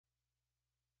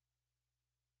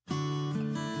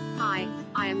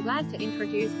I am glad to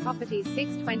introduce property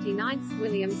 629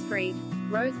 William Street,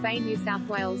 Rose Bay, New South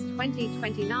Wales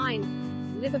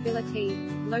 2029.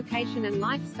 Liveability, location and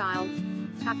lifestyle.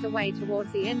 Tucked away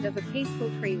towards the end of a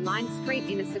peaceful tree-lined street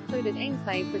in a secluded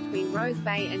enclave between Rose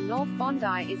Bay and North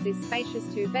Bondi is this spacious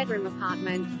two-bedroom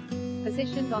apartment.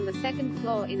 Positioned on the second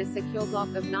floor in a secure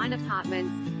block of 9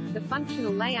 apartments, the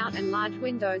functional layout and large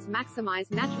windows maximize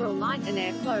natural light and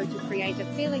airflow to create a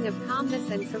feeling of calmness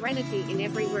and serenity in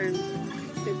every room.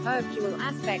 Superb dual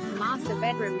aspect master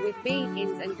bedroom with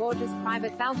B-ins and gorgeous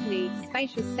private balcony,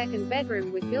 spacious second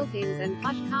bedroom with built-ins and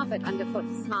plush carpet underfoot.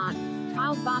 Smart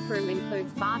tiled bathroom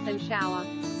includes bath and shower,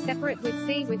 separate with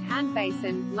sea with hand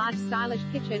basin, large stylish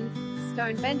kitchen,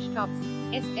 stone bench tops,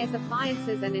 SS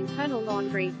appliances and internal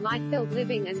laundry. Light-filled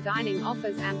living and dining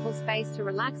offers ample space to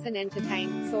relax and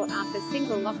entertain. Sought-after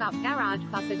single lock-up garage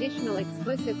plus additional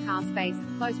exclusive car space,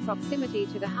 close proximity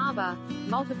to the harbour,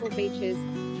 multiple beaches,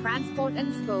 transport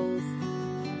and schools.